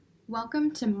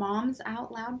Welcome to Moms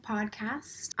Out Loud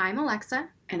podcast. I'm Alexa.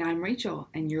 And I'm Rachel,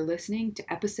 and you're listening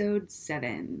to episode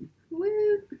 7.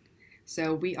 Woo!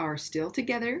 So we are still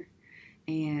together,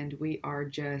 and we are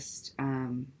just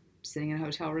sitting in a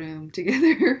hotel room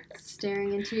together.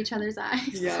 Staring into each other's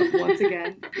eyes. Yeah, once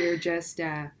again. We're just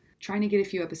trying to get a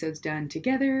few episodes done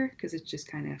together, because it's just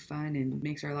kind of fun and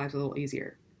makes our lives a little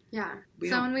easier. Yeah.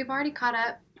 And we've already caught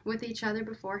up with each other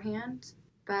beforehand,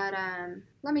 but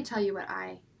let me tell you what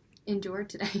I endured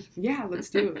today. Yeah,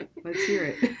 let's do it. Let's hear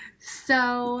it.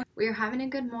 So we were having a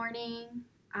good morning.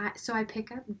 So I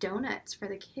pick up donuts for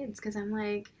the kids because I'm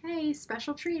like, hey,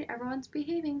 special treat. Everyone's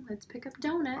behaving. Let's pick up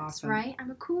donuts, Awesome. Right? I'm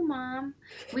a cool mom.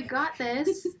 We got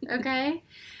this, okay?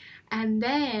 And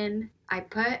then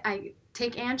I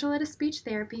take Angela to speech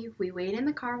therapy. We wait in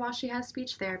the car while she has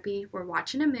speech therapy. We're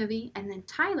watching a movie. And then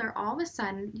Tyler, all of a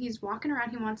sudden, he's walking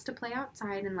around. He wants to play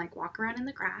outside and walk around in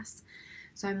the grass.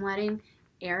 So I'm letting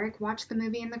Eric watched the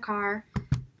movie in the car,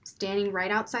 standing right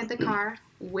outside the car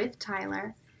with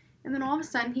Tyler. And then all of a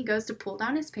sudden, he goes to pull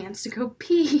down his pants to go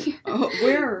pee. Oh,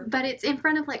 where? But it's in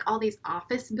front of, all these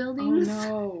office buildings. Oh,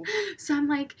 no. So I'm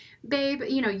like, babe,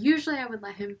 usually I would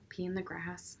let him pee in the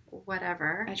grass,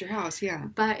 whatever. At your house, yeah.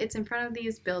 But it's in front of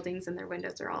these buildings, and their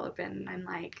windows are all open. And I'm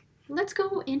like, let's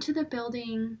go into the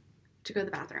building to go to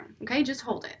the bathroom, okay? Just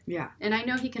hold it. Yeah. And I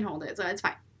know he can hold it, so it's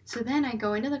fine. So then I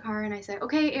go into the car, and I say,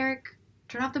 okay, Eric,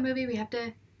 turn off the movie. We have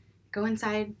to go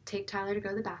inside, take Tyler to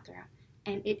go to the bathroom.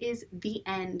 And it is the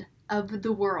end of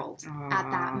the world at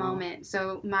that moment.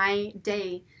 So my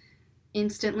day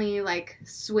instantly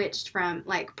switched from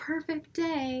perfect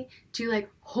day to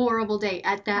horrible day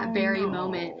at that very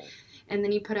moment. And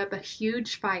then he put up a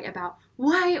huge fight about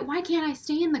why can't I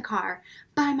stay in the car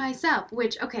by myself?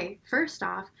 Which, okay, first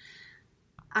off,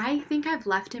 I think I've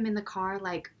left him in the car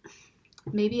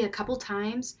maybe a couple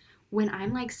times when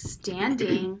I'm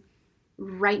standing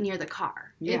right near the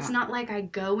car. Yeah. It's not like I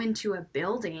go into a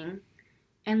building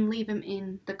and leave him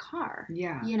in the car.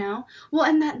 Yeah. Well,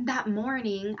 and that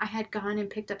morning I had gone and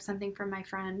picked up something from my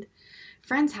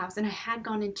friend's house, and I had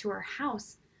gone into her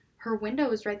house. Her window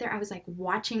was right there. I was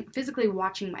physically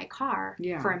watching my car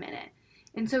for a minute.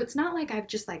 And so it's not like I've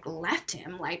just left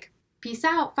him peace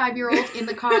out, 5-year-old in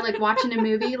the car, watching a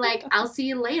movie, I'll see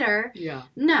you later. Yeah.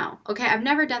 No. Okay, I've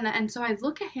never done that. And so I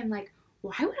look at him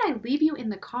why would I leave you in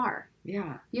the car?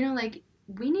 Yeah.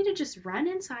 We need to just run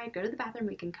inside, go to the bathroom,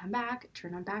 we can come back,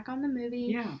 turn back on the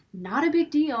movie. Yeah. Not a big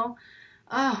deal.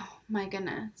 Oh, my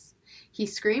goodness. He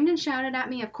screamed and shouted at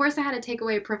me. Of course, I had to take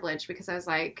away privilege because I was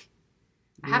I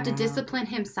have to discipline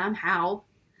him somehow.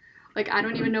 I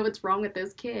don't even know what's wrong with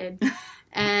this kid.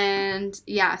 And,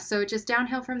 yeah, so just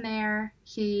downhill from there.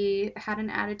 He had an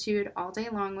attitude all day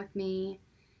long with me.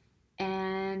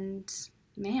 And,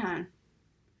 man,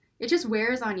 it just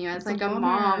wears on you as a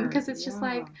mom because it's just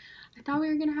I thought we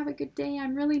were going to have a good day.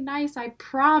 I'm really nice. I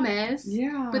promise.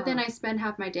 Yeah. But then I spend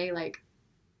half my day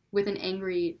with an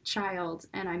angry child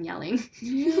and I'm yelling.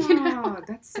 Yeah,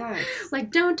 that sucks.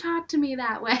 Don't talk to me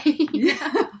that way.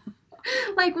 Yeah.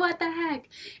 What the heck?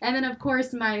 And then, of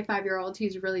course, my 5-year-old,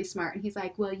 he's really smart. And he's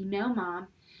like, well, Mom.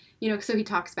 So he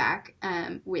talks back,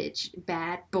 which,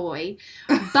 bad boy.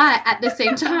 But at the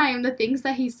same time, the things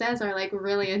that he says are,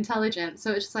 really intelligent.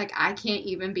 So it's just I can't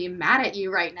even be mad at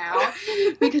you right now.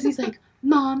 Because he's like,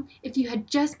 Mom, if you had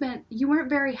just you weren't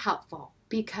very helpful.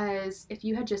 Because if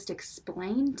you had just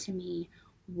explained to me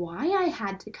why I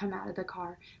had to come out of the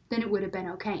car, then it would have been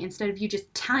okay. Instead of you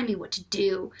just telling me what to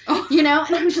do, And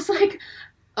I'm just like,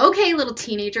 okay, little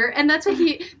teenager. And that's what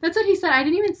he said. I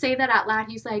didn't even say that out loud.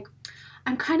 He's like,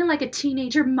 I'm kind of like a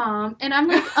teenager mom. And I'm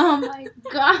like, oh my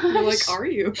gosh. You're like, are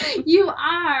you? You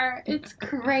are. It's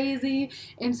crazy.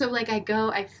 And so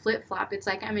I flip-flop. It's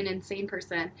I'm an insane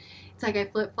person. It's I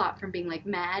flip-flop from being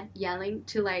mad, yelling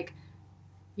to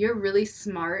you're really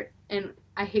smart. And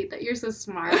I hate that you're so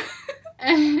smart.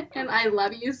 and I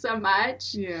love you so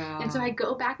much. Yeah. And so I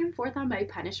go back and forth on my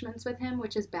punishments with him,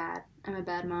 which is bad. I'm a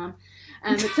bad mom.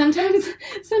 But sometimes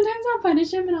I'll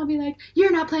punish him and I'll be like,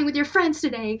 you're not playing with your friends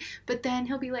today. But then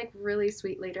he'll be really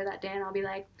sweet later that day and I'll be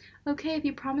like, okay, if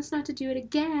you promise not to do it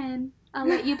again, I'll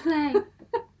let you play.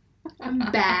 I'm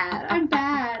bad.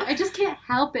 I just can't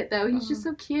help it though. He's just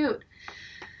so cute.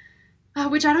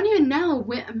 Which I don't even know.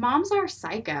 Moms are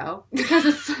psycho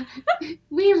because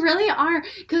we really are.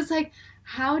 Because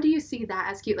how do you see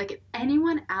that as cute? If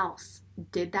anyone else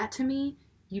did that to me,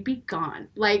 you'd be gone.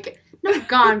 Not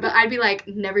gone, but I'd be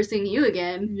never seeing you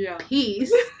again. Yeah.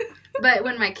 Peace. But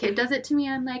when my kid does it to me,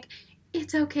 I'm like,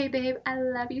 it's okay, babe. I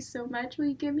love you so much. Will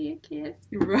you give me a kiss?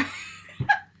 Right.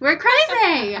 We're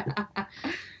crazy.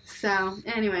 So,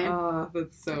 anyway. Oh,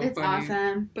 that's so it's funny.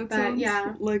 awesome. That but sounds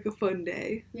yeah. like a fun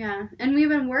day. Yeah. And we've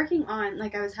been working on,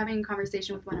 like, I was having a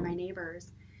conversation with one of my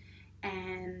neighbors,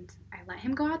 and I let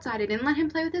him go outside. I didn't let him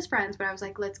play with his friends, but I was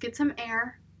like, let's get some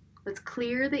air. Let's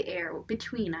clear the air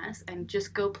between us and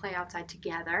just go play outside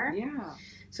together. Yeah.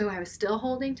 So I was still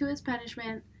holding to his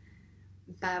punishment,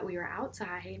 but we were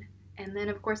outside. And then,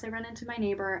 of course, I run into my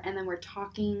neighbor, and then we're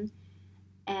talking,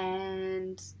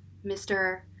 and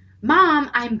Mr.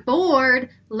 Mom, I'm bored.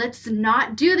 Let's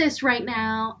not do this right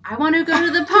now. I want to go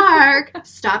to the park.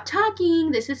 Stop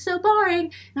talking. This is so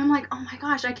boring. And I'm like, oh my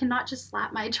gosh, I cannot just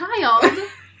slap my child.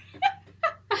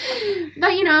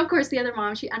 But, you know, of course, the other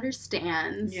mom, she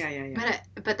understands. Yeah.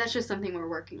 But that's just something we're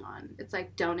working on. It's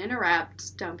like, don't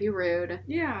interrupt. Don't be rude.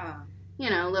 Yeah. You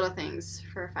know, little things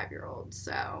for a 5-year-old.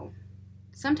 So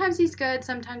sometimes he's good.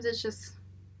 Sometimes it's just,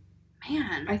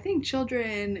 man. I think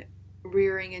children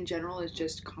rearing in general is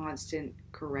just constant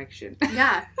correction.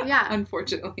 Yeah.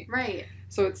 Unfortunately. Right.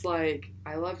 So it's like,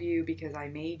 I love you because I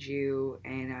made you,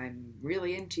 and I'm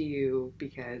really into you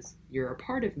because you're a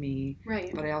part of me.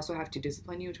 Right. But I also have to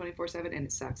discipline you 24/7, and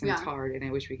it sucks, and it's hard, and I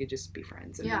wish we could just be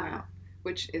friends and hang out,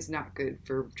 which is not good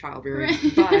for child rearing,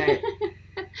 but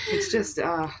it's just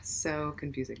so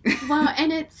confusing. Well,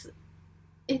 and it's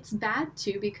bad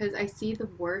too because I see the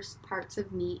worst parts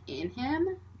of me in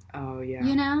him. Oh yeah.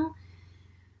 You know?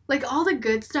 Like all the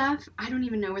good stuff, I don't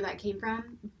even know where that came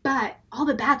from, but all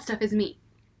the bad stuff is me.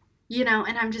 You know,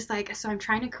 and I'm just like, so I'm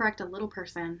trying to correct a little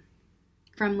person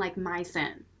from like my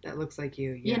sin. That looks like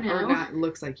you, yeah. You know? Or not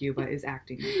looks like you, but is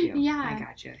acting like you. Yeah. I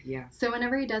gotcha, yeah. So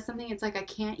whenever he does something, it's like I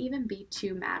can't even be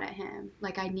too mad at him.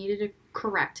 Like I needed to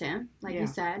correct him, like you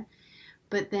said.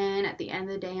 But then at the end of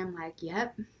the day, I'm like,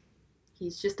 yep,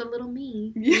 he's just a little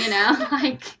me, you know?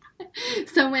 Like,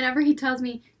 so whenever he tells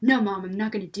me, no, Mom, I'm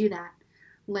not going to do that,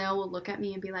 Leo will look at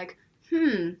me and be like,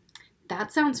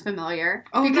 that sounds familiar.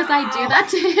 Oh, because no. I do that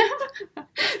to him.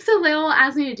 So Leo will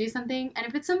ask me to do something, and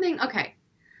if it's something, okay,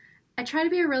 I try to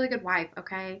be a really good wife,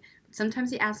 okay? But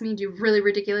sometimes he asks me to do really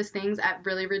ridiculous things at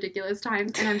really ridiculous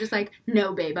times, and I'm just like,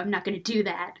 no, babe, I'm not going to do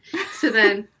that. So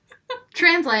then,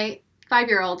 translate,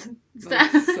 5-year-old.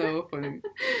 That's so funny.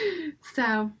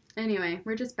 So, anyway,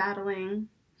 we're just battling.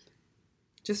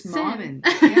 Just sin.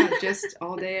 momming. Yeah, just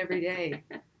all day, every day.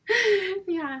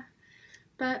 Yeah.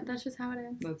 But that's just how it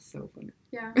is. That's so funny.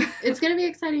 Yeah. It's going to be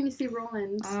exciting to see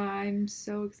Roland. I'm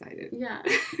so excited. Yeah.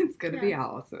 It's going to be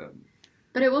awesome.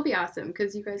 But it will be awesome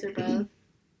because you guys are both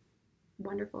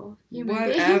wonderful human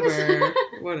beings.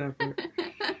 Whatever.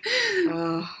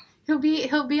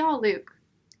 He'll be all Luke.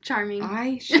 Charming.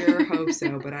 I sure hope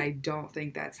so, but I don't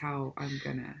think that's how I don't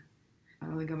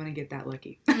think I'm gonna get that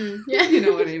lucky. Yeah. You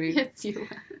know what I mean? Yes, you will.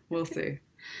 We'll see.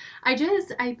 I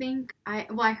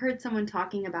heard someone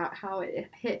talking about how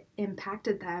it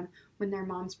impacted them when their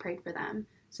moms prayed for them.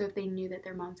 So if they knew that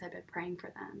their moms had been praying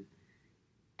for them.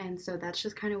 And so that's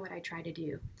just kind of what I try to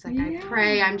do. It's like I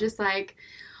pray, I'm just like,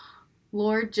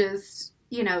 Lord, just,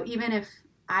 you know, even if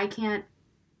I can't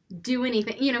do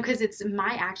anything, you know, because it's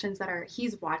my actions that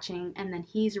he's watching and then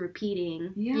he's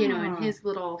repeating, you know, in his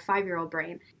little 5-year-old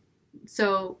brain.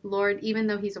 So, Lord, even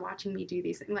though he's watching me do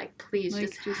these things, like, please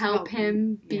just help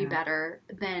him be better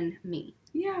than me.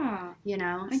 Yeah. You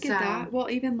know? I get that. Well,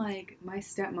 even, like, my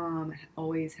stepmom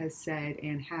always has said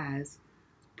and has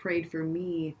prayed for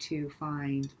me to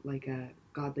find, like, a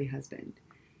godly husband.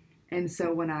 And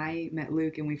so when I met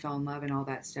Luke and we fell in love and all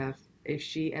that stuff, if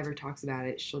she ever talks about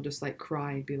it, she'll just, like,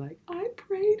 cry and be like, I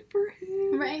prayed for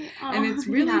him. Right. Aww, and it's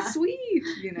really sweet,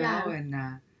 you know? Yeah.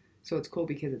 And, so it's cool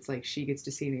because it's like she gets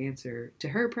to see an answer to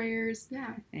her prayers.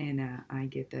 Yeah. And I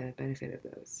get the benefit of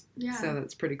those. Yeah. So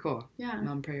that's pretty cool. Yeah.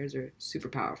 Mom prayers are super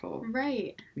powerful.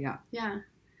 Right. Yeah. Yeah.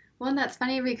 Well, and that's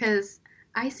funny because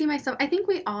I think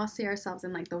we all see ourselves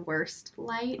in like the worst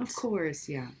light. Of course,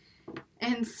 yeah.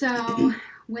 And so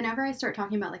whenever I start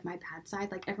talking about like my bad side,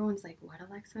 like everyone's like, what,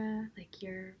 Alexa? Like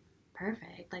you're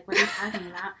perfect. Like what are you talking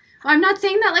about? Well, I'm not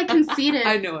saying that like conceited.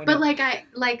 I know. But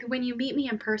like when you meet me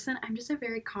in person, I'm just a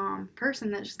very calm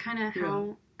person. That's just kind of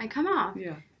how I come off.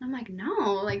 Yeah. And I'm like,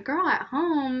 no, like girl at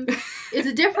home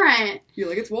is different. You're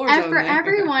like, it's war zone. For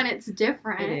everyone, it's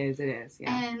different. It is,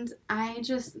 yeah. And I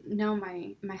just know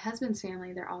my husband's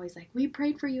family, they're always like, we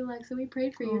prayed for you, Alexa, we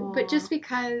prayed for you. Aww. But just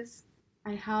because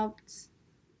I helped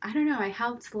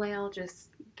Lael just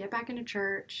get back into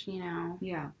church, you know.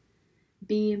 Yeah.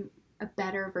 Be a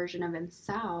better version of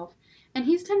himself. And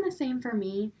he's done the same for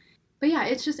me. But yeah,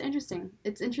 it's just interesting.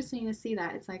 It's interesting to see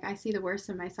that. It's like I see the worst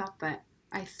in myself, but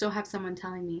I still have someone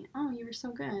telling me, oh, you were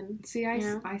so good. See, I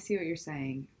see what you're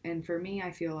saying. And for me, I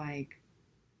feel like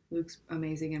Luke's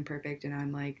amazing and perfect, and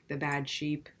I'm like the bad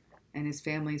sheep And his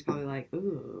family's probably like,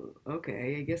 ooh,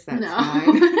 okay, I guess that's No.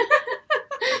 fine.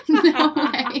 No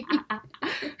way.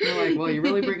 They're like, well, you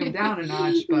really bring him down a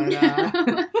notch,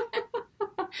 but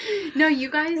no, you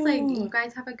guys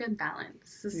have a good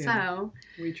balance. Yeah. So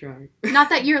we try. not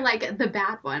that you're like the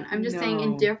bad one. I'm just saying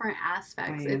in No. different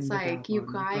aspects. I am It's the like bad you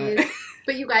one, guys,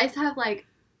 but you guys have like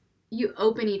you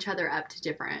open each other up to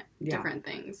different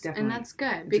things, definitely. and that's good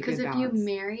It's a because good if balance. you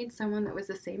married someone that was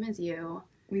the same as you,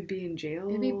 We'd be in jail.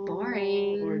 it'd be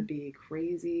boring. Or it'd be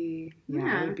crazy. Yeah,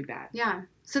 Yeah. it would be bad. Yeah.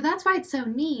 So that's why it's so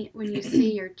neat when you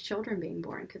see your children being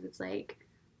born, because it's like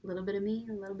a little bit of me,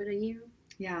 a little bit of you,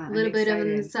 Yeah, a little I'm bit of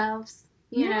excited. themselves.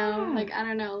 You know, Yeah. like I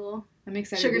don't know. I'm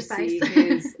excited Sugar to spice. see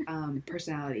his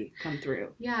personality come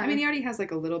through. Yeah. I mean, he already has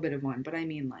like a little bit of one, but I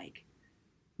mean, like,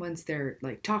 once they're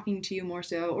like talking to you more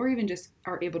so, or even just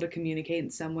are able to communicate in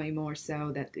some way more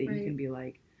so that you Right. can be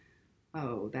like,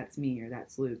 oh, that's me, or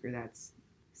that's Luke, or that's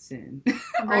Sin,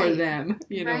 or Right. them.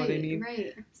 You know what I mean?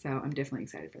 Right. So I'm definitely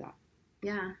excited for that.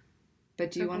 Yeah.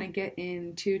 But do you So want to cool. get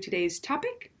into today's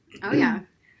topic? Oh yeah.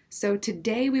 So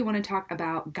today we want to talk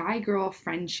about guy-girl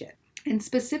friendship, and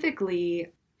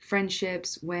specifically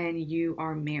friendships when you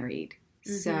are married.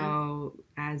 Mhm. So,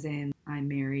 as in, I'm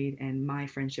married and my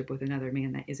friendship with another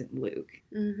man that isn't Luke.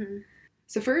 Mm-hmm.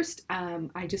 So first,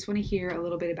 I just want to hear a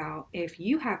little bit about if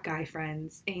you have guy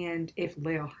friends and if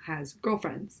Leo has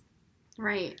girlfriends.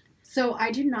 Right. So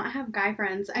I do not have guy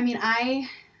friends. I mean, I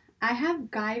have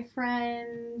guy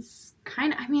friends.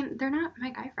 Kind of. I mean, they're not my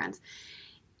guy friends.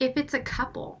 If it's a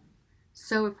couple,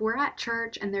 so if we're at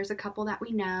church and there's a couple that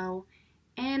we know,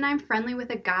 and I'm friendly with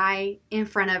a guy in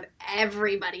front of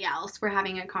everybody else, we're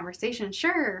having a conversation.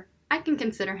 Sure, I can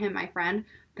consider him my friend,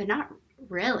 but not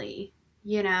really.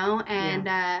 You know.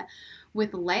 And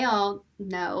with Lale,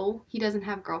 no, he doesn't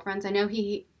have girlfriends. I know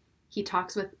he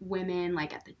talks with women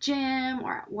like at the gym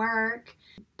or at work,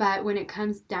 but when it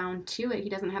comes down to it, he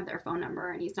doesn't have their phone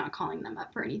number and he's not calling them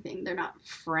up for anything. They're not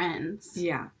friends.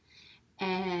 Yeah.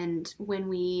 And when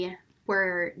we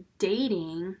were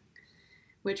dating,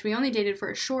 which we only dated for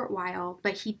a short while,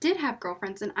 but he did have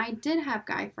girlfriends and I did have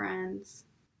guy friends.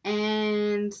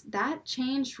 And that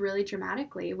changed really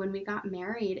dramatically. When we got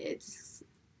married,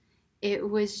 it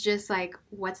was just like,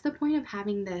 what's the point of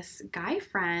having this guy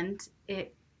friend?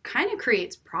 It kind of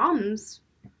creates problems.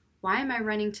 Why am I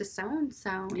running to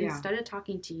so-and-so instead of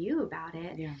talking to you about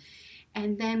it? Yeah.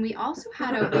 And then we also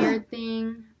had a weird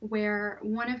thing where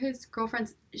one of his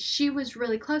girlfriends, she was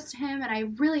really close to him, and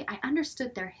I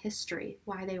understood their history,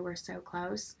 why they were so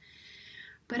close.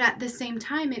 But at the same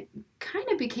time, it kind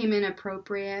of became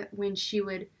inappropriate when she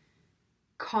would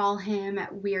call him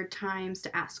at weird times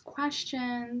to ask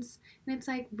questions. And it's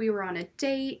like we were on a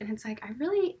date, and it's like, I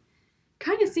really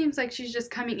kind of seems like she's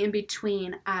just coming in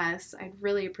between us. I'd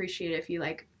really appreciate it if you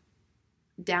like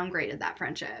downgraded that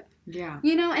friendship. Yeah.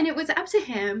 You know, and it was up to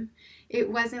him. It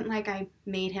wasn't like I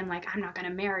made him like, I'm not going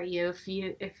to marry you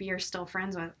if you're still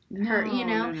friends with her, you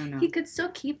know. No. He could still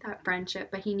keep that friendship,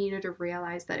 but he needed to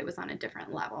realize that it was on a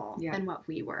different level than what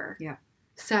we were. Yeah.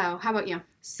 So, how about you?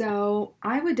 So,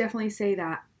 I would definitely say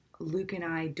that Luke and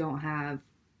I don't have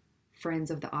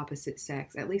friends of the opposite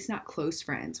sex, at least not close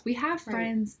friends. We have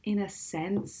friends in a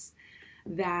sense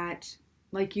that,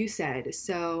 like you said,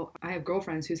 so I have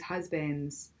girlfriends whose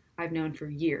husbands I've known for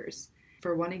years.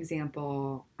 For one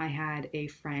example, I had a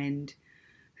friend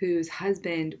whose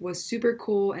husband was super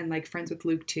cool and like friends with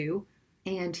Luke too,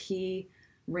 and he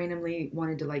randomly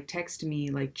wanted to like text me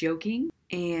like joking,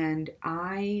 and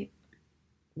I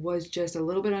was just a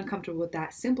little bit uncomfortable with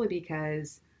that simply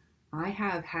because I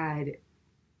have had,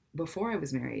 before I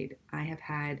was married, I have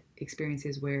had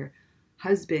experiences where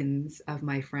husbands of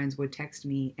my friends would text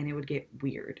me and it would get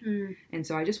weird. And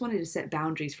so I just wanted to set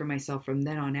boundaries for myself from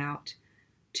then on out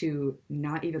to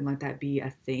not even let that be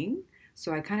a thing.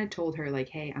 So I kind of told her like,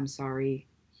 hey, I'm sorry,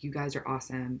 you guys are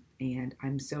awesome and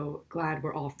I'm so glad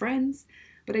we're all friends,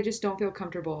 but I just don't feel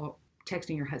comfortable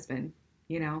texting your husband,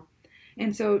 you know?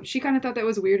 And so she kind of thought that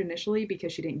was weird initially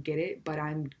because she didn't get it, but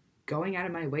I'm going out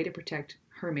of my way to protect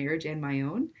her marriage and my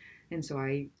own. And so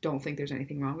I don't think there's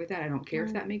anything wrong with that. I don't care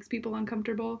if that makes people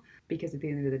uncomfortable, because at the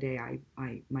end of the day,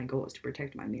 my goal is to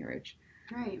protect my marriage.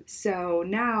 Right. So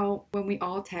now when we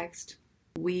all text,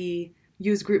 we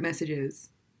use group messages.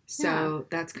 So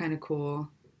that's kind of cool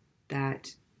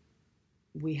that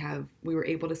we were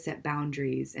able to set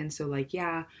boundaries. And so like,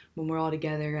 when we're all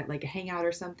together at like a hangout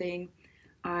or something,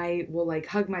 I will like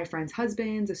hug my friends'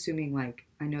 husbands, assuming like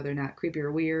I know they're not creepy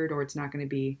or weird, or it's not going to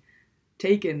be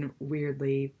taken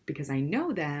weirdly because I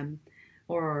know them.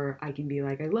 Or I can be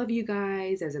like, I love you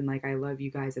guys, as in like, I love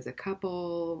you guys as a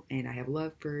couple and I have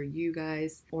love for you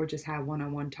guys, or just have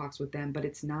one-on-one talks with them. But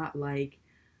it's not like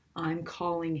I'm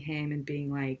calling him and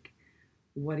being like,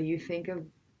 what do you think of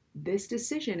this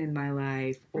decision in my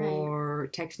life? Right. Or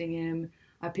texting him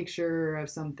a picture of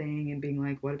something and being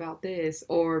like, what about this?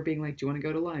 Or being like, do you want to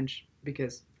go to lunch?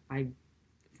 Because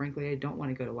frankly, I don't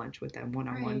want to go to lunch with them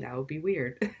one-on-one. Right. That would be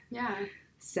weird. Yeah.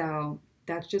 So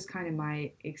that's just kind of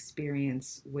my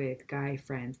experience with guy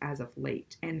friends as of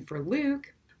late. And for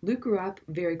Luke grew up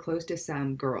very close to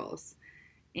some girls.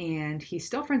 And he's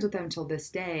still friends with them till this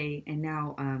day. And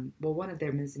now, one of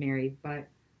them is married. But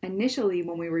initially,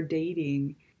 when we were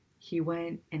dating, he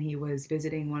went and he was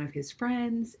visiting one of his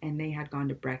friends. And they had gone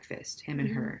to breakfast, him and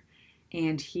her.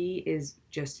 And he is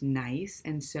just nice.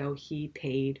 And so he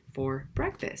paid for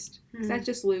breakfast. Because that's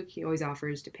just Luke. He always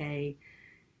offers to pay.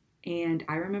 And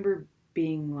I remember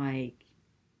being like,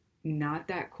 not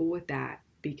that cool with that.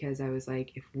 Because I was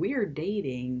like, if we're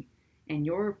dating and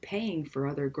you're paying for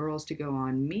other girls to go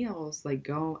on meals, like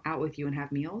go out with you and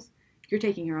have meals, you're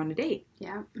taking her on a date.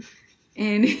 Yeah.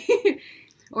 And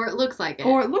or it looks like it.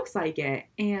 Or it looks like it.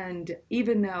 And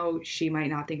even though she might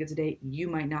not think it's a date, you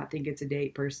might not think it's a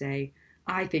date per se,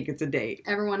 I think it's a date.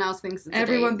 Everyone else thinks it's a date.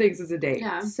 Everyone thinks it's a date.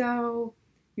 Yeah. So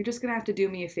you're just going to have to do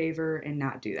me a favor and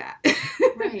not do that.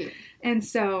 Right. And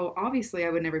so obviously I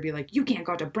would never be like, you can't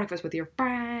go out to breakfast with your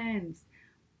friends.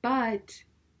 But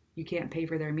you can't pay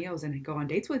for their meals and go on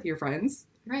dates with your friends.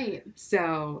 Right.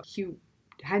 So he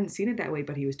hadn't seen it that way,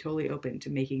 but he was totally open to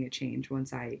making a change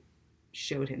once I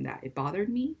showed him that it bothered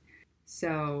me.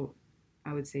 So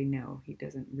I would say no, he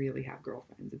doesn't really have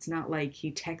girlfriends. It's not like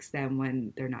he texts them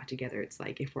when they're not together. It's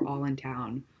like, if we're all in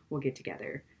town, we'll get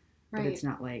together. Right. But it's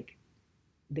not like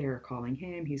they're calling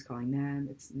him, he's calling them.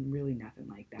 It's really nothing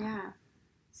like that. Yeah.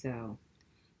 So.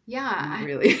 Yeah. Not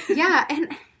really. Yeah.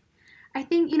 And I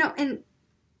think, and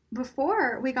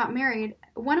before we got married,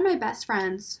 one of my best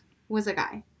friends was a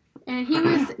guy. And he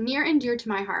was near and dear to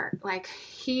my heart. Like,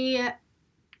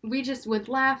 we just would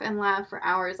laugh and laugh for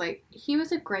hours. Like, he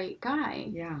was a great guy.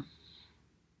 Yeah.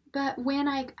 But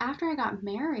after I got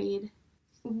married,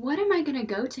 what am I going to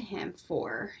go to him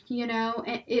for?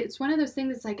 And it's one of those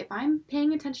things that's like, if I'm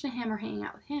paying attention to him or hanging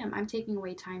out with him, I'm taking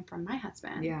away time from my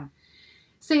husband. Yeah.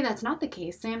 Say that's not the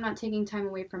case. Say I'm not taking time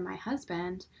away from my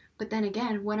husband. But then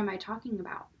again, what am I talking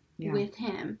about with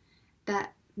him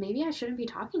that maybe I shouldn't be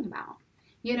talking about?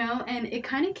 And it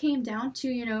kind of came down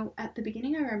to, at the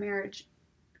beginning of our marriage,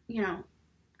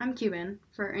 I'm Cuban,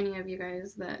 for any of you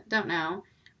guys that don't know.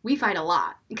 We fight a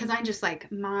lot because I just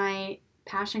my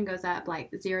passion goes up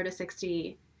 0 to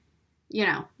 60,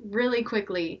 really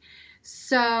quickly.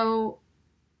 So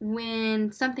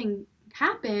when something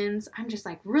happens, I'm just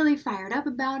really fired up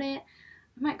about it.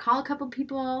 I might call a couple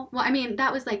people. Well, I mean,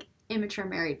 that was immature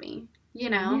married me,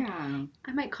 Yeah.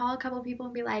 I might call a couple people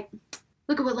and be like,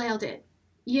 look at what Lael did,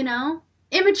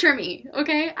 immature me.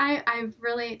 Okay. I've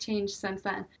really changed since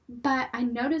then, but I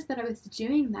noticed that I was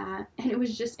doing that and it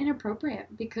was just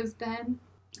inappropriate because then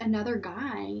another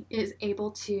guy is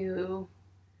able to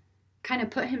kind of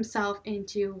put himself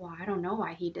into, well, I don't know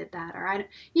why he did that, or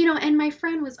and my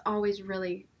friend was always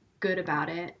really good about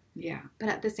it. Yeah. But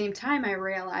at the same time, I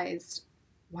realized,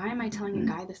 why am I telling a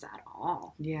guy this at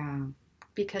all? Yeah.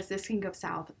 Because this can go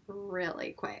south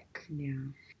really quick. Yeah.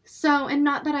 So, and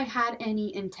not that I had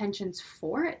any intentions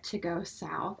for it to go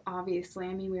south, obviously.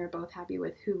 I mean, we were both happy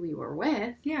with who we were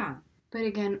with. Yeah. But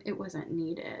again, it wasn't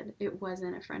needed. It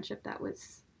wasn't a friendship that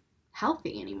was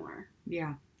healthy anymore.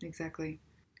 Yeah, exactly.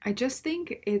 I just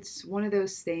think it's one of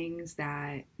those things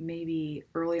that maybe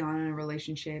early on in a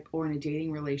relationship or in a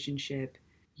dating relationship,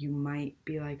 you might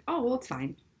be like, oh, well, it's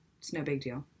fine. It's no big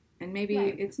deal. And maybe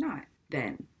it's not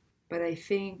then. But I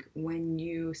think when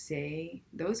you say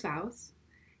those vows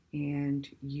and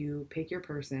you pick your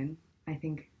person, I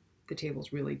think the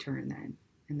tables really turn then.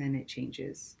 And then it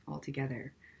changes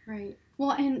altogether. Right.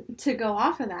 Well, and to go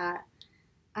off of that,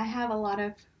 I have a lot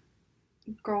of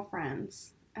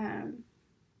girlfriends.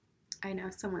 I know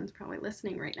someone's probably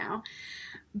listening right now,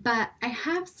 but I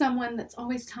have someone that's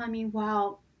always telling me,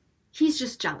 well, he's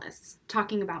just jealous,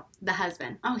 talking about the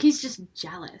husband. Oh, he's just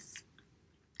jealous.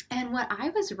 And what I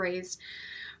was raised,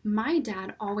 my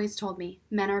dad always told me,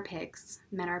 men are pigs,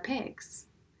 men are pigs.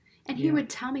 And he would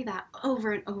tell me that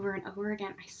over and over and over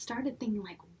again. I started thinking,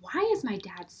 why is my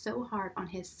dad so hard on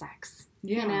his sex?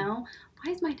 Yeah.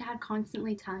 Why is my dad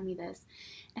constantly telling me this?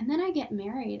 And then I get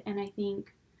married and I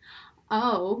think,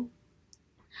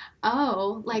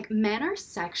 men are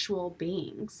sexual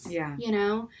beings. Yeah.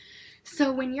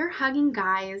 So when you're hugging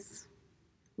guys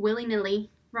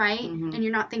willy-nilly, right? Mhm. And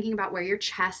you're not thinking about where your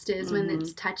chest is when Mhm.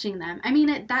 it's touching them. I mean,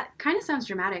 that kind of sounds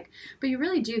dramatic, but you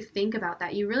really do think about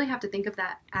that. You really have to think of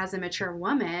that as a mature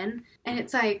woman. And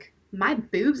it's like, my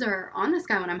boobs are on this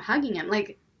guy when I'm hugging him.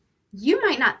 Like, you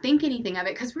might not think anything of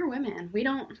it because we're women.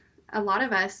 A lot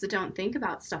of us don't think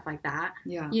about stuff like that,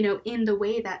 Yeah. in the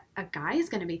way that a guy is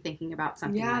going to be thinking about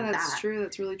something like that. Yeah, that's true.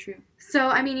 That's really true. So,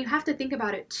 I mean, you have to think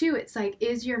about it too. It's like,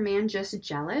 is your man just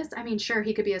jealous? I mean, sure,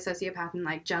 he could be a sociopath and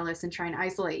like jealous and trying to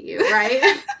isolate you,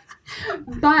 right?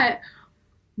 But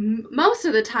most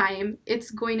of the time,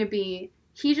 it's going to be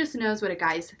he just knows what a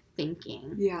guy's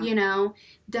thinking. Yeah.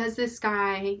 Does this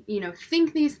guy,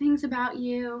 think these things about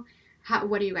you?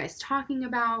 What are you guys talking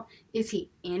about? Is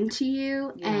he into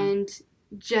you? Yeah. And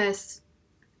just,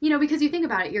 because you think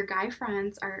about it, your guy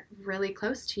friends are really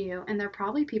close to you, and they're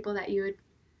probably people that you would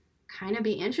kind of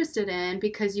be interested in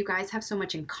because you guys have so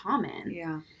much in common.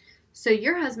 Yeah. So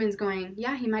your husband's going,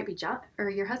 yeah, he might be jealous, or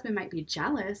your husband might be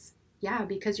jealous. Yeah,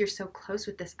 because you're so close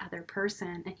with this other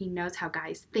person, and he knows how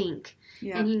guys think.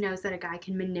 Yeah. And he knows that a guy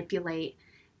can manipulate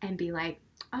and be like,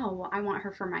 oh, well, I want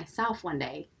her for myself one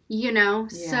day. Yeah.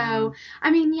 So,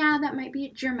 I mean, yeah, that might be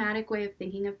a dramatic way of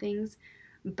thinking of things,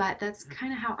 but that's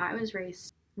kind of how I was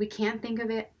raised. We can't think of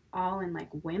it all in like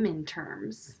women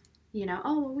terms.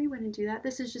 Oh, well, we wouldn't do that.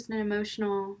 This is just an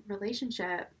emotional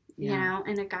relationship, Yeah.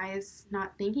 and a guy is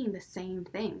not thinking the same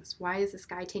things. Why is this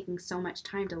guy taking so much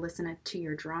time to listen to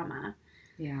your drama?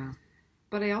 Yeah.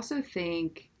 But I also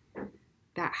think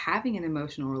that having an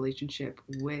emotional relationship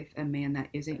with a man that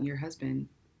isn't your husband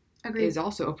Agreed. is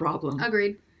also a problem.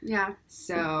 Agreed. Yeah.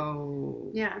 So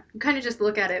Yeah. Kind of just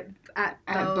look at it at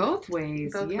both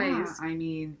ways. Both ways. I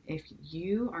mean, if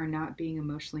you are not being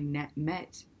emotionally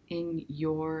met in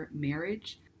your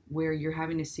marriage where you're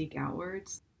having to seek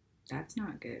outwards, that's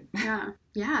not good. Yeah.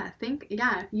 Yeah.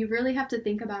 You really have to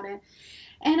think about it.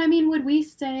 And I mean, would we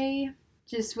say,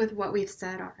 just with what we've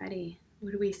said already,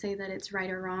 would we say that it's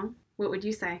right or wrong? What would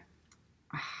you say?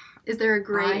 Is there a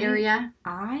gray area?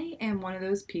 I am one of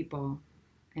those people,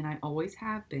 and I always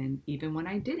have been, even when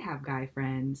I did have guy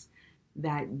friends,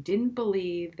 that didn't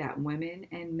believe that women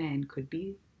and men could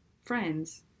be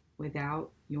friends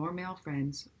without your male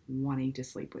friends wanting to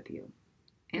sleep with you.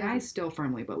 And Yeah. I still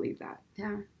firmly believe that.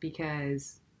 Yeah.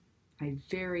 Because I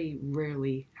very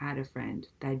rarely had a friend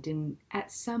that didn't,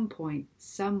 at some point,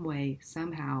 some way,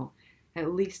 somehow,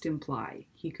 at least imply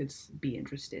he could be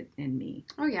interested in me.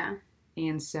 Oh, yeah.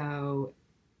 And so,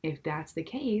 if that's the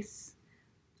case,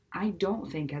 I don't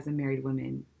think as a married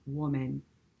woman,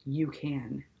 you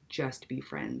can just be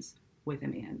friends with a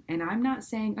man. And I'm not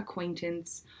saying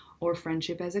acquaintance or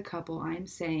friendship as a couple. I'm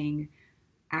saying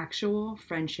actual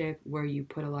friendship where you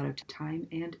put a lot of time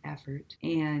and effort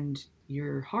and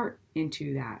your heart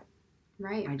into that.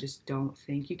 Right. I just don't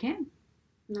think you can.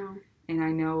 No. And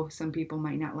I know some people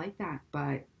might not like that,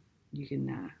 but you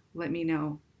can let me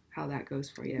know how that goes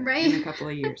for you in a couple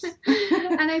of years.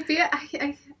 And I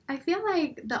feel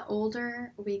like the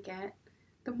older we get,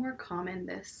 the more common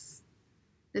this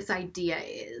idea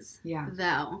is. Yeah.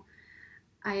 Though,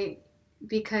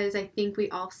 because I think we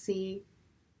all see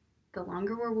the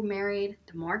longer we're married,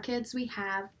 the more kids we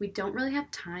have, we don't really have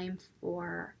time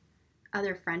for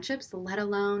other friendships, let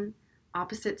alone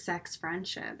opposite sex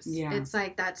friendships. Yeah. It's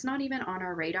like that's not even on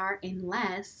our radar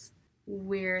unless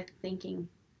we're thinking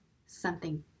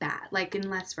something bad, like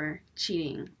unless we're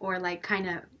cheating or like kind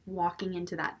of walking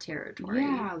into that territory.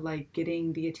 Yeah, like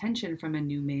getting the attention from a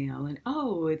new male and,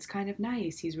 oh, it's kind of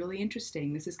nice, he's really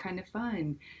interesting, this is kind of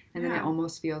fun. And then it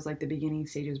almost feels like the beginning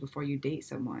stages before you date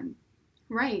someone.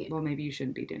 Right. Well, maybe you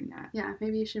shouldn't be doing that. Yeah,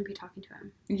 maybe you shouldn't be talking to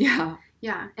him. Yeah.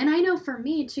 Yeah, and I know for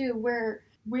me too, we're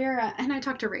and I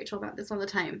talk to Rachel about this all the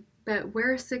time, but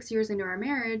we're 6 years into our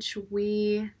marriage.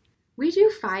 We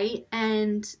do fight,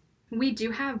 and we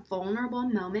do have vulnerable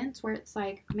moments where it's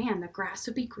like, man, the grass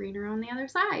would be greener on the other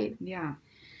side. Yeah.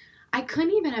 I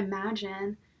couldn't even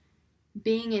imagine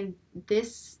being in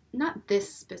this, not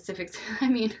this specific, I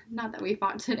mean, not that we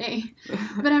fought today,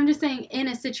 but I'm just saying in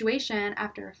a situation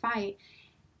after a fight,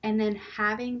 and then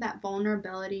having that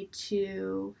vulnerability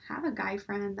to have a guy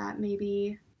friend that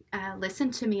maybe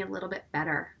listened to me a little bit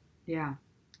better. Yeah.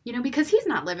 Because he's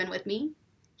not living with me.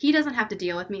 He doesn't have to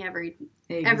deal with me every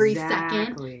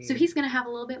second. So he's going to have a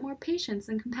little bit more patience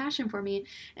and compassion for me.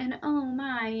 And oh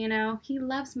my, he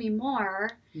loves me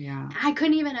more. Yeah. I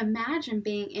couldn't even imagine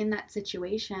being in that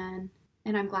situation.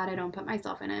 And I'm glad I don't put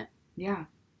myself in it. Yeah.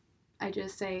 I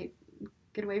just say,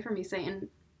 get away from me, Satan.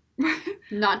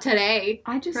 Not today.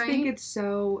 I just think it's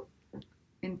so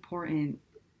important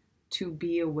to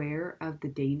be aware of the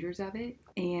dangers of it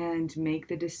and make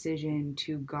the decision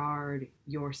to guard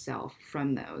yourself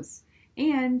from those.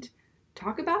 And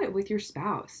talk about it with your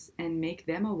spouse and make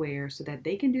them aware so that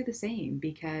they can do the same,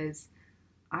 because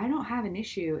I don't have an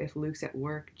issue if Luke's at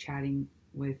work chatting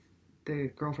with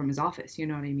the girl from his office, you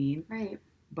know what I mean? Right.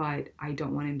 But I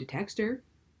don't want him to text her.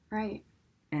 Right.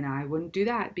 And I wouldn't do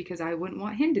that because I wouldn't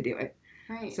want him to do it.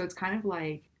 Right. So it's kind of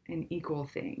like an equal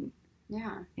thing.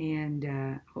 Yeah.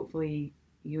 And hopefully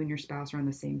you and your spouse are on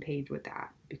the same page with that,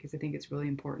 because I think it's really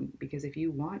important. Because if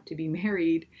you want to be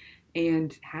married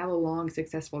and have a long,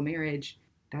 successful marriage,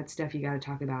 that's stuff you got to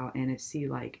talk about and see,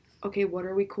 like, okay, what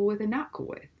are we cool with and not cool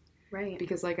with? Right.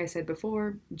 Because like I said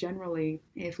before, generally,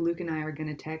 if Luke and I are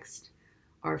going to text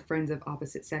our friends of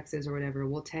opposite sexes or whatever,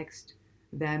 we'll text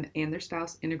them and their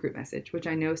spouse in a group message, which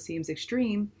I know seems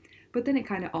extreme, but then it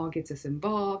kind of all gets us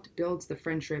involved, builds the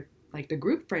friendship, like the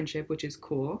group friendship, which is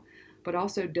cool, but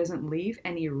also doesn't leave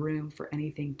any room for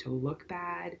anything to look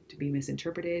bad, to be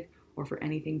misinterpreted, or for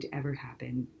anything to ever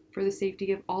happen, for the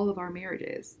safety of all of our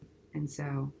marriages. And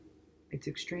so it's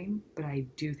extreme, but I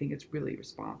do think it's really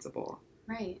responsible.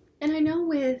 Right. And I know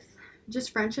with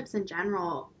just friendships in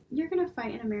general, you're going to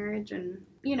fight in a marriage and,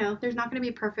 you know, there's not going to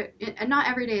be perfect, and not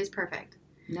every day is perfect.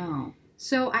 No.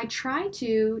 So I try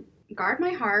to guard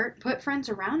my heart, put friends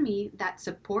around me that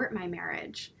support my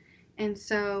marriage. And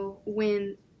so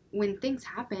when things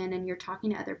happen and you're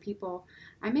talking to other people,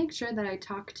 I make sure that I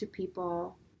talk to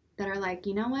people that are like,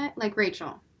 you know what? Like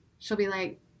Rachel. She'll be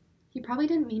like, he probably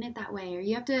didn't mean it that way. Or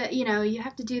you have to, you know, you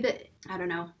have to do that. I don't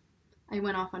know. I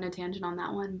went off on a tangent on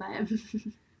that one, but...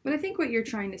 But I think what you're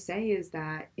trying to say is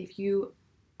that if you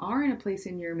are in a place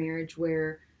in your marriage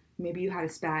where maybe you had a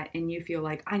spat and you feel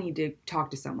like, I need to talk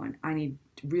to someone, I need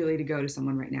really to go to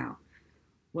someone right now.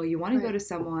 Well, you want to go to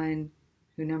someone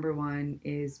who, number one,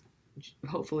 is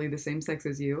hopefully the same sex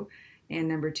as you, and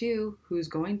number two, who's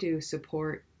going to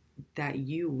support that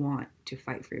you want to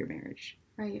fight for your marriage.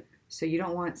 Right. So you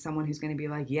don't want someone who's going to be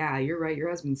like, yeah, you're right, your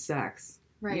husband sucks.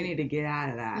 Right. You need to get out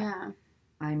of that. Yeah.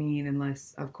 I mean,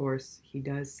 unless, of course, he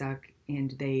does suck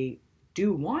and they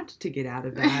do want to get out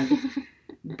of that.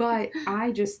 But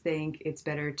I just think it's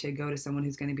better to go to someone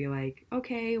who's going to be like,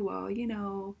 okay, well, you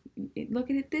know,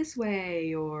 look at it this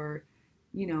way, or,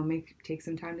 you know, take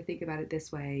some time to think about it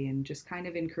this way, and just kind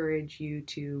of encourage you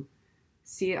to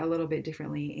see it a little bit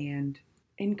differently and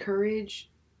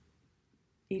encourage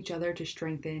each other to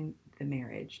strengthen the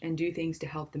marriage and do things to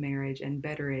help the marriage and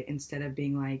better it, instead of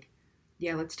being like,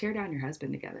 yeah, let's tear down your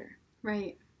husband together.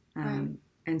 Right.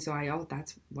 And so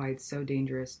that's why it's so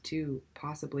dangerous to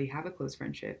possibly have a close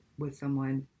friendship with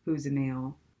someone who's a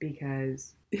male,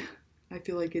 because I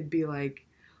feel like it'd be like,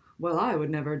 well, I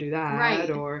would never do that. Right.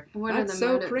 Or that's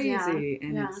so motives? Crazy. Yeah.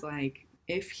 And it's like,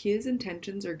 if his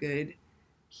intentions are good,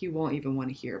 he won't even want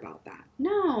to hear about that.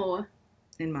 No.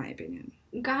 In my opinion.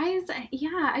 Guys,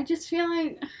 yeah, I just feel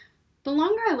like the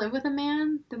longer I live with a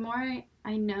man, the more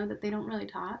I know that they don't really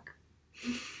talk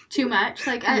too much.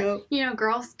 Like, yep. You know,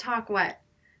 girls talk,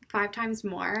 5 times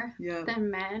more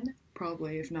than men?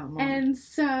 Probably, if not more. And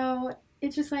so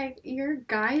it's just like, your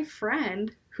guy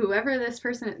friend, whoever this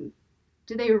person,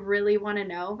 do they really want to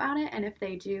know about it? And if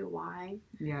they do, why?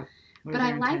 Yeah. But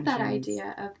I like that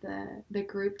idea of the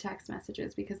group text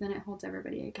messages, because then it holds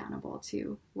everybody accountable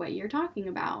to what you're talking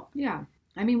about. Yeah.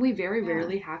 I mean, we very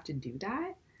rarely have to do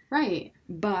that. Right.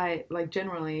 But, like,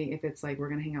 generally, if it's like we're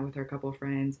going to hang out with our couple of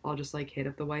friends, I'll just, like, hit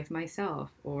up the wife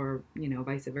myself, or, you know,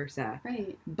 vice versa.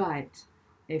 Right. But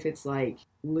if it's like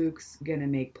Luke's going to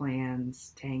make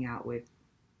plans to hang out with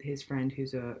his friend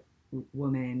who's a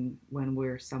woman when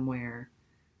we're somewhere,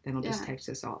 then I'll just text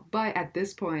us all. But at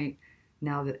this point,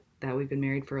 now that we've been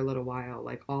married for a little while,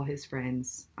 like, all his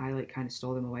friends, I, like, kind of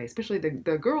stole them away. Especially the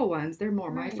girl ones, they're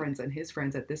more my friends than his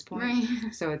friends at this point.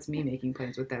 Right. So it's me making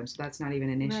plans with them. So that's not even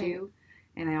an issue.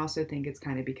 Right. And I also think it's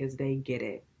kind of because they get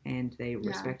it and they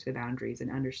respect the boundaries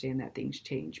and understand that things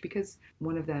change. Because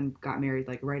one of them got married,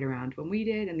 like, right around when we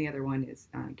did, and the other one is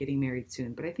getting married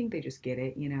soon. But I think they just get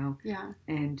it, you know? Yeah.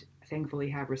 And thankfully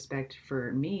have respect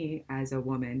for me as a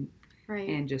woman. Right.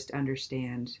 And just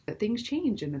understand that things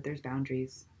change and that there's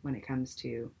boundaries when it comes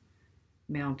to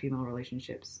male and female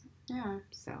relationships. Yeah.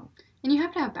 So. And you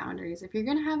have to have boundaries. If you're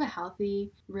going to have a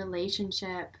healthy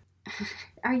relationship,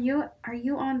 are you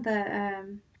on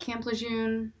the Camp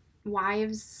Lejeune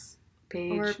wives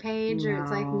page, or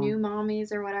it's like new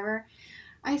mommies or whatever?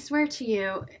 I swear to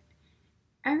you,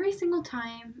 every single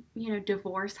time, you know,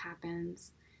 divorce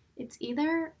happens, it's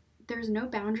either there's no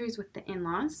boundaries with the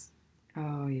in-laws.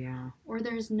 Oh, yeah. Or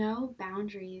there's no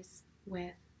boundaries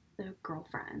with the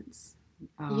girlfriends,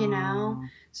 you know?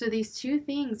 So these two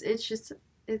things,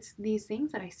 it's these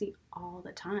things that I see all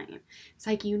the time. It's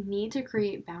like, you need to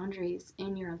create boundaries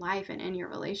in your life and in your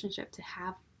relationship to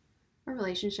have a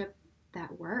relationship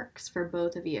that works for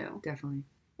both of you. Definitely.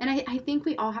 And I think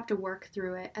we all have to work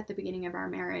through it at the beginning of our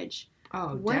marriage.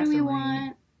 Oh, what definitely. do we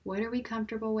want? What are we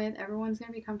comfortable with? Everyone's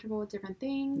going to be comfortable with different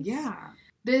things. Yeah.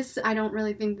 This, I don't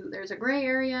really think that there's a gray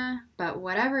area, but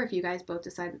whatever, if you guys both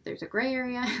decide that there's a gray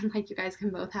area, like you guys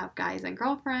can both have guys and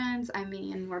girlfriends, I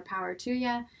mean, more power to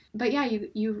you. But yeah,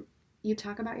 you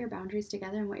talk about your boundaries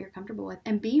together and what you're comfortable with,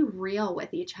 and be real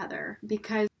with each other,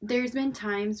 because there's been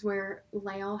times where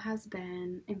Lael has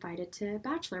been invited to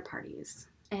bachelor parties,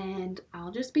 and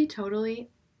I'll just be totally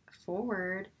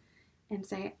forward and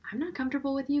say, I'm not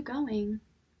comfortable with you going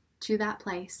to that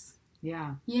place.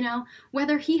 Yeah. You know,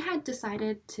 whether he had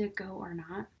decided to go or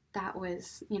not, that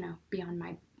was, you know, beyond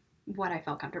what I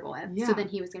felt comfortable with. Yeah. So then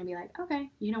he was going to be like,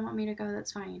 okay, you don't want me to go,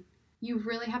 that's fine. You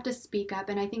really have to speak up.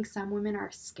 And I think some women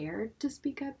are scared to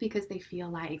speak up because they feel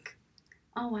like,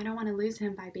 oh, I don't want to lose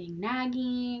him by being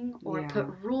nagging or put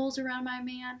rules around my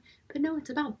man. But no,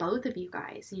 it's about both of you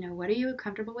guys. You know, what are you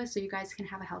comfortable with so you guys can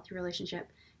have a healthy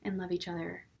relationship and love each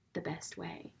other the best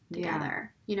way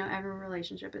together. You know, every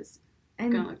relationship is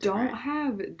and going to look don't different.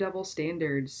 have double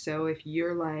standards. So if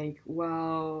you're like,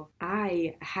 well,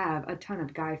 I have a ton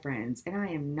of guy friends and I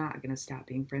am not going to stop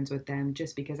being friends with them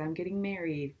just because I'm getting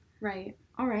married. Right.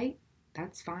 All right,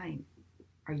 that's fine.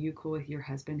 Are you cool with your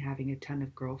husband having a ton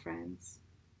of girlfriends?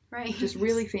 Right. Just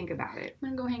really think about it. I'm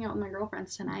going to go hang out with my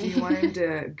girlfriends tonight. Do you want him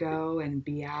to go and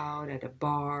be out at a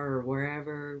bar or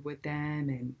wherever with them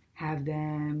and have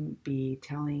them be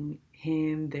telling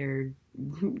him their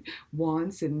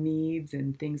wants and needs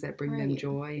and things that bring them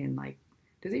joy? And like,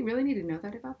 does he really need to know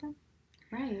that about them?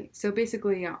 Right. So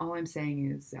basically, all I'm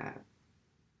saying is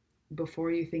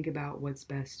before you think about what's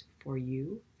best for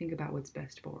you, think about what's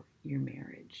best for your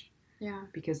marriage. Yeah.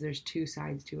 Because there's two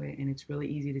sides to it, and it's really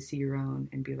easy to see your own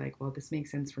and be like, well, this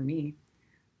makes sense for me,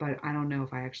 but I don't know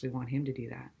if I actually want him to do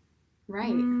that.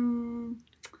 Right.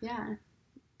 Yeah.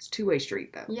 It's a two-way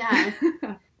street, though. Yeah.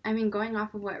 I mean, going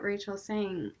off of what Rachel's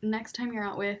saying, next time you're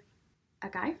out with a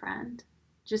guy friend,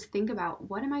 just think about,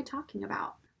 what am I talking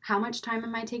about? How much time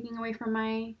am I taking away from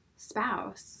my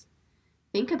spouse?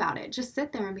 Think about it. Just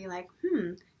sit there and be like,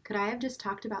 could I have just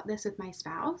talked about this with my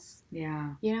spouse?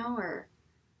 Yeah. You know, or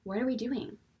what are we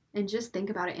doing? And just think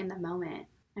about it in the moment.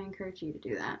 I encourage you to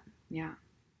do that. Yeah.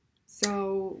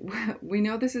 So we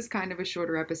know this is kind of a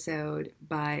shorter episode,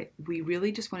 but we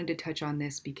really just wanted to touch on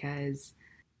this because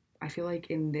I feel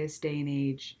like in this day and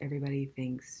age, everybody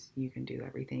thinks you can do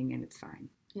everything and it's fine.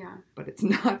 Yeah. But it's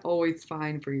not always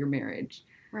fine for your marriage.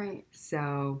 Right.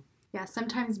 So. Yeah,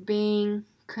 sometimes being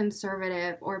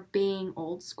conservative or being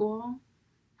old school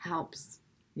helps.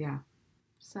 Yeah.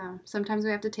 So sometimes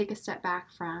we have to take a step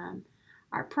back from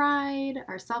our pride,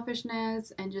 our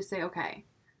selfishness, and just say, okay,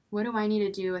 what do I need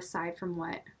to do aside from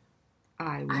what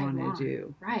I want to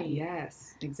do? Right.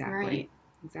 Yes, exactly. Right.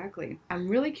 Exactly. I'm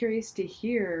really curious to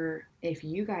hear if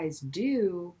you guys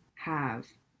do have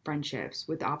friendships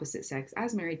with the opposite sex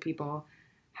as married people.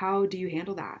 How do you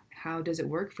handle that? How does it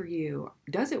work for you?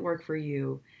 Does it work for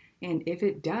you? And if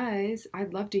it does,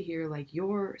 I'd love to hear like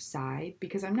your side,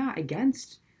 because I'm not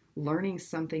against learning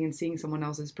something and seeing someone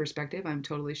else's perspective. I'm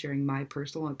totally sharing my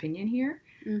personal opinion here.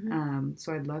 Mm-hmm.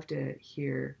 So I'd love to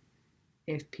hear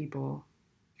if people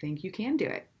think you can do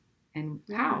it and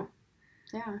how.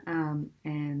 Yeah.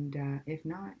 And if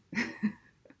not,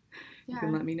 you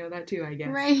can let me know that too, I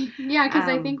guess. Right. Yeah, because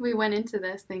I think we went into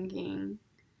this thinking,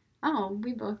 oh,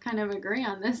 we both kind of agree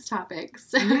on this topic.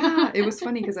 So. Yeah, it was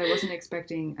funny because I wasn't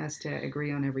expecting us to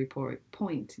agree on every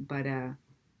point, but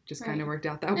just kind of worked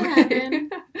out that way.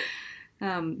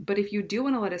 But if you do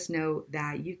want to let us know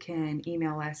that, you can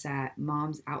email us at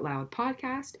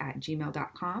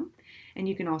momsoutloudpodcast@gmail.com. And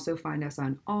you can also find us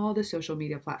on all the social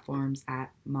media platforms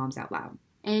at Moms Out Loud.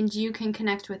 And you can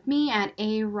connect with me at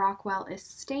A Rockwell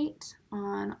Estate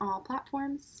on all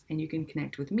platforms. And you can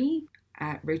connect with me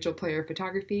at Rachel Player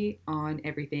Photography on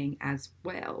everything as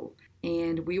well.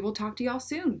 And we will talk to y'all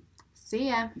soon. See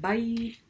ya. Bye.